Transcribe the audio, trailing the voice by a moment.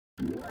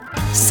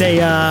Say,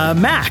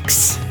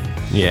 Max,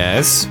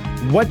 Yes?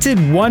 what did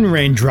one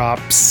raindrop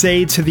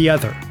say to the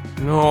other?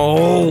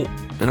 No,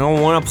 I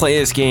don't want to play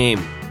this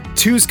game.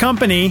 Two's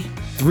company,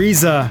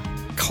 three's a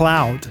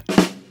cloud.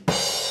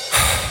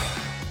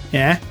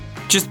 Yeah?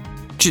 Just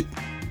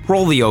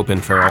roll the open,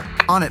 Farrell.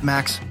 On it,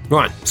 Max. Go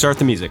on, start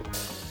the music.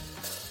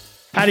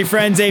 Howdy,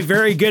 friends. A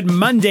very good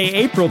Monday,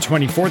 April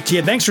 24th to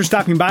you. Thanks for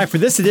stopping by for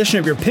this edition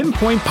of your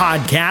Pinpoint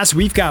Podcast.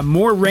 We've got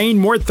more rain,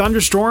 more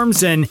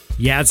thunderstorms, and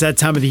yeah, it's that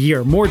time of the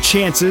year. More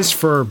chances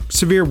for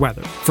severe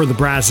weather for the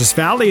Brazos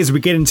Valley as we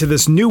get into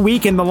this new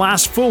week and the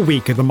last full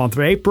week of the month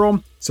of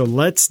April. So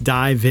let's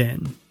dive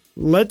in.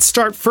 Let's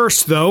start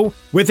first, though,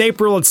 with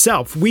April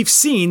itself. We've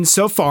seen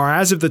so far,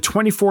 as of the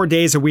 24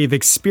 days that we've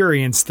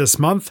experienced this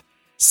month,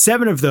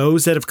 7 of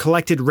those that have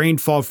collected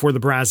rainfall for the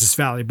Brazos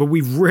Valley, but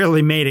we've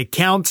really made it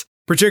count,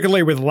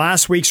 particularly with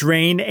last week's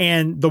rain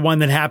and the one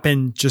that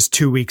happened just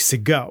 2 weeks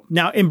ago.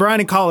 Now, in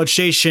Bryan and College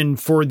Station,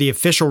 for the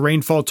official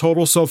rainfall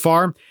total so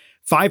far,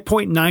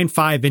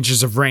 5.95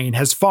 inches of rain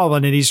has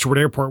fallen at Eastwood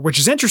Airport, which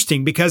is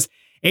interesting because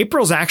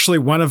April's actually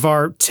one of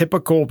our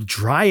typical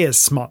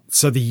driest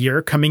months of the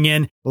year, coming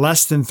in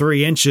less than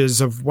 3 inches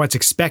of what's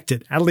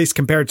expected, at least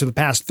compared to the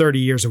past 30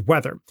 years of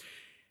weather.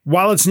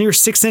 While it's near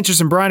 6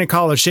 inches in Bryan and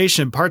College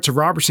Station, parts of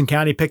Robertson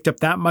County picked up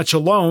that much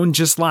alone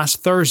just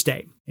last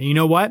Thursday. And you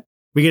know what?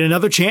 We get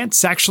another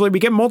chance. Actually, we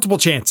get multiple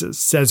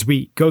chances as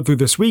we go through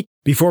this week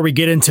before we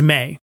get into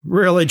May.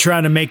 Really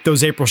trying to make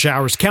those April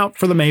showers count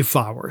for the May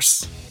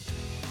flowers.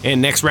 And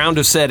next round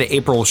of said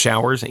April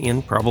showers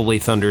and probably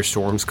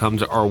thunderstorms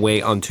comes our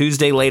way on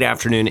Tuesday late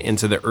afternoon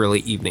into the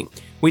early evening.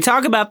 We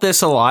talk about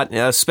this a lot,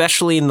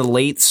 especially in the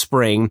late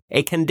spring,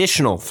 a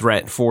conditional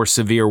threat for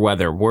severe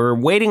weather. We're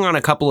waiting on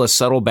a couple of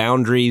subtle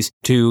boundaries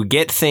to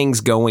get things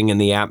going in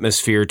the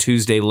atmosphere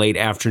Tuesday late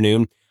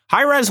afternoon.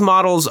 High-res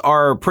models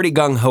are pretty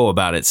gung-ho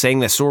about it, saying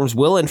that storms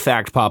will in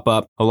fact pop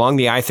up along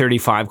the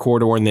I-35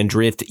 corridor and then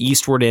drift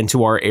eastward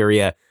into our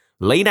area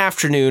late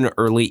afternoon,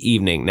 early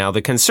evening. Now,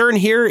 the concern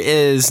here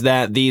is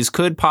that these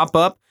could pop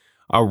up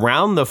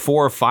around the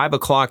 4 or 5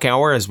 o'clock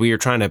hour as we are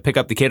trying to pick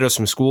up the kiddos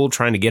from school,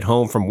 trying to get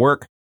home from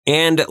work,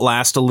 and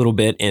last a little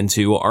bit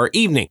into our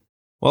evening.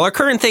 Well, our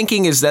current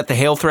thinking is that the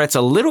hail threat's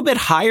a little bit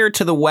higher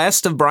to the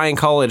west of Bryan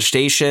College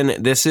Station.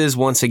 This is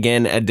once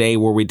again a day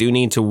where we do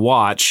need to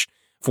watch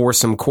for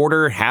some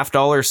quarter, $half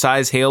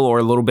size hail or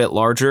a little bit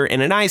larger in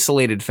an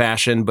isolated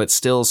fashion, but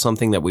still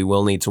something that we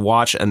will need to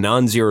watch. A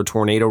non-zero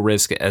tornado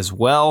risk as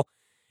well.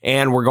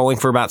 And we're going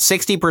for about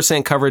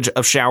 60% coverage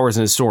of showers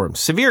and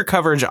storms. Severe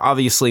coverage,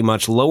 obviously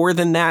much lower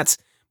than that,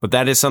 but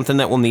that is something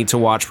that we'll need to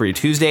watch for your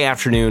Tuesday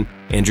afternoon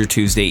and your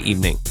Tuesday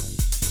evening.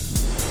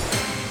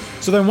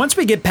 So then once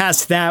we get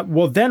past that,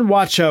 we'll then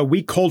watch a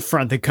weak cold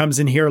front that comes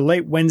in here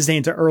late Wednesday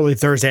into early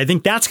Thursday. I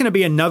think that's going to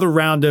be another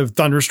round of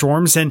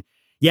thunderstorms and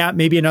yeah,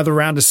 maybe another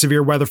round of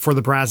severe weather for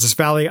the Brazos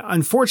Valley.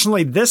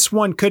 Unfortunately, this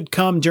one could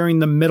come during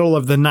the middle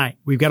of the night.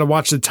 We've got to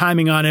watch the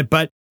timing on it,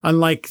 but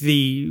unlike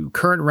the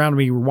current round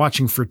we were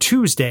watching for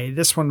Tuesday,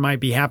 this one might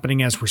be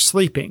happening as we're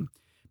sleeping.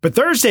 But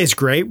Thursday's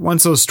great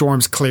once those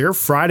storms clear.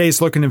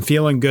 Friday's looking and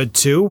feeling good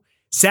too.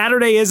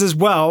 Saturday is as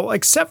well,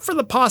 except for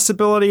the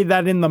possibility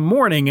that in the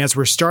morning as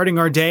we're starting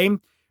our day,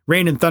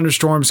 rain and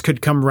thunderstorms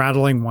could come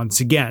rattling once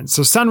again.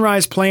 So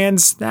sunrise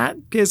plans, that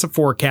is a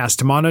forecast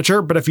to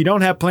monitor. But if you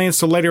don't have plans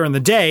till later in the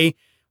day,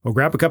 we'll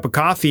grab a cup of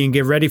coffee and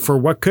get ready for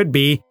what could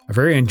be a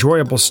very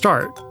enjoyable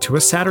start to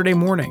a Saturday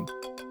morning.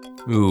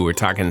 Ooh, we're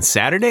talking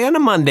Saturday on a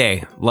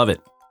Monday. Love it.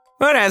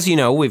 But as you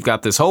know, we've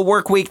got this whole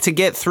work week to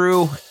get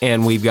through,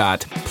 and we've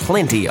got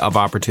plenty of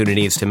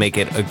opportunities to make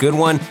it a good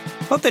one.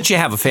 Hope that you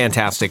have a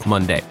fantastic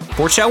Monday.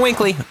 For Shell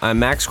Winkley, I'm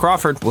Max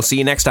Crawford. We'll see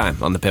you next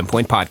time on the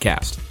Pinpoint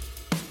Podcast.